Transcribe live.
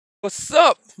What's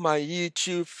up, my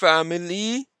YouTube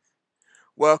family?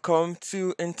 Welcome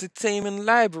to Entertainment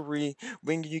Library,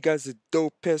 bringing you guys the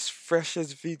dopest,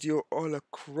 freshest video all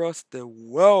across the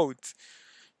world.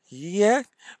 Yeah,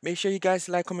 make sure you guys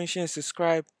like, comment, share, and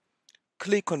subscribe.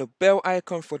 Click on the bell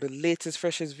icon for the latest,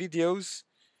 freshest videos.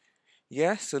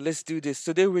 Yeah, so let's do this.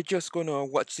 Today we're just gonna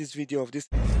watch this video of this.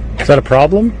 Is that a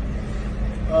problem?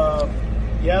 Uh,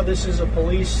 yeah, this is a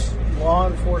police law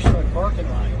enforcement parking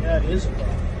lot. Yeah, it is a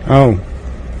problem. Oh.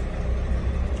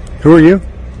 Who are you?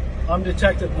 I'm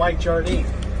Detective Mike Jardine.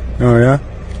 Oh, yeah?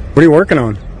 What are you working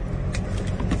on?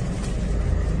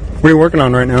 What are you working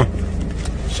on right now?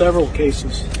 Several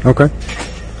cases. Okay.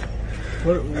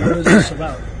 What is this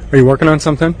about? Are you working on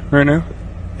something right now?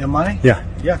 Am I? Yeah.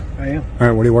 Yeah, I am. All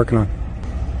right, what are you working on?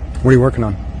 What are you working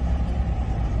on?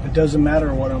 It doesn't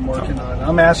matter what I'm working on.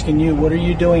 I'm asking you, what are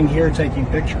you doing here taking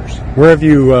pictures? Where have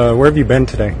you been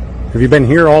today? Have you been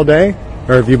here all day,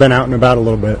 or have you been out and about a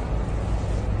little bit?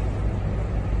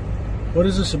 What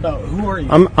is this about? Who are you?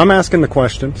 I'm asking the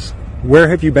questions. Where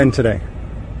have you been today?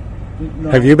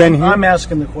 No, have you been here? I'm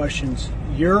asking the questions.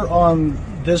 You're on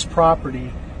this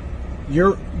property.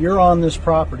 You're on this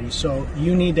property, so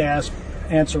you need to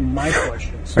answer my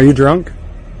questions. Are you drunk?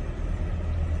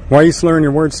 Why are you slurring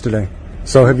your words today?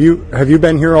 So have you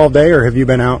been here all day, or have you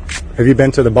been out? Have you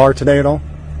been to the bar today at all?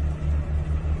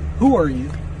 Who are you?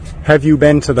 Have you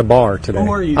been to the bar today?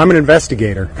 Who are you? I'm an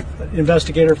investigator.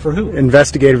 Investigator for who?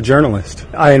 Investigative journalist.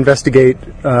 I investigate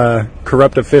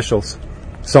corrupt officials.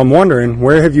 So I'm wondering,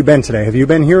 where have you been today? Have you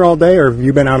been here all day, or have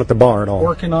you been out at the bar at all?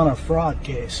 Working on a fraud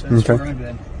case. That's Okay. where I've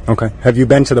been. Okay. Have you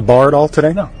been to the bar at all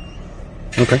today? No.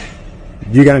 Okay.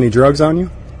 You got any drugs on you?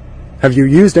 Have you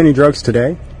used any drugs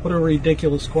today? What a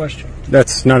ridiculous question.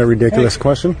 That's not a ridiculous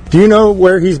question. Do you know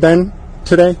where he's been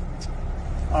today?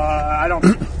 I don't.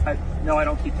 I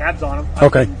don't keep tabs on him.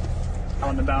 Okay. Out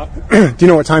and about. Do you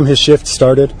know what time his shift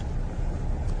started?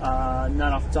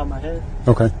 Not off the top of my head.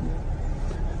 Okay.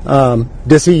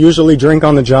 Does he usually drink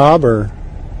on the job, or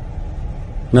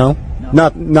no?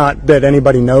 No. Not that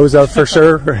anybody knows of for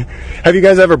sure. Have you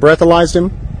guys ever breathalyzed him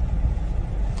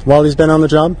while he's been on the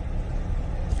job?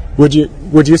 Would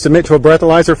you submit to a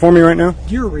breathalyzer for me right now?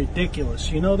 You're ridiculous.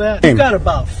 You know that? Hey. You've got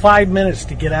about 5 minutes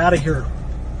to get out of here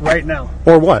right now.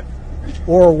 Or what?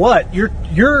 Or what?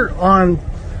 You're on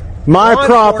My law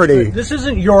property. enforcement. This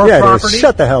isn't your Yeah, it property. is.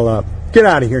 Shut the hell up. Get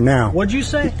out of here now. What'd you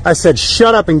say? I said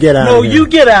shut up and get out No, of here. you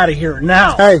get out of here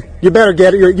now. Hey, you better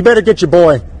get your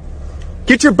boy.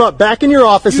 Get your butt back in your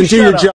office You and do shut your up. job.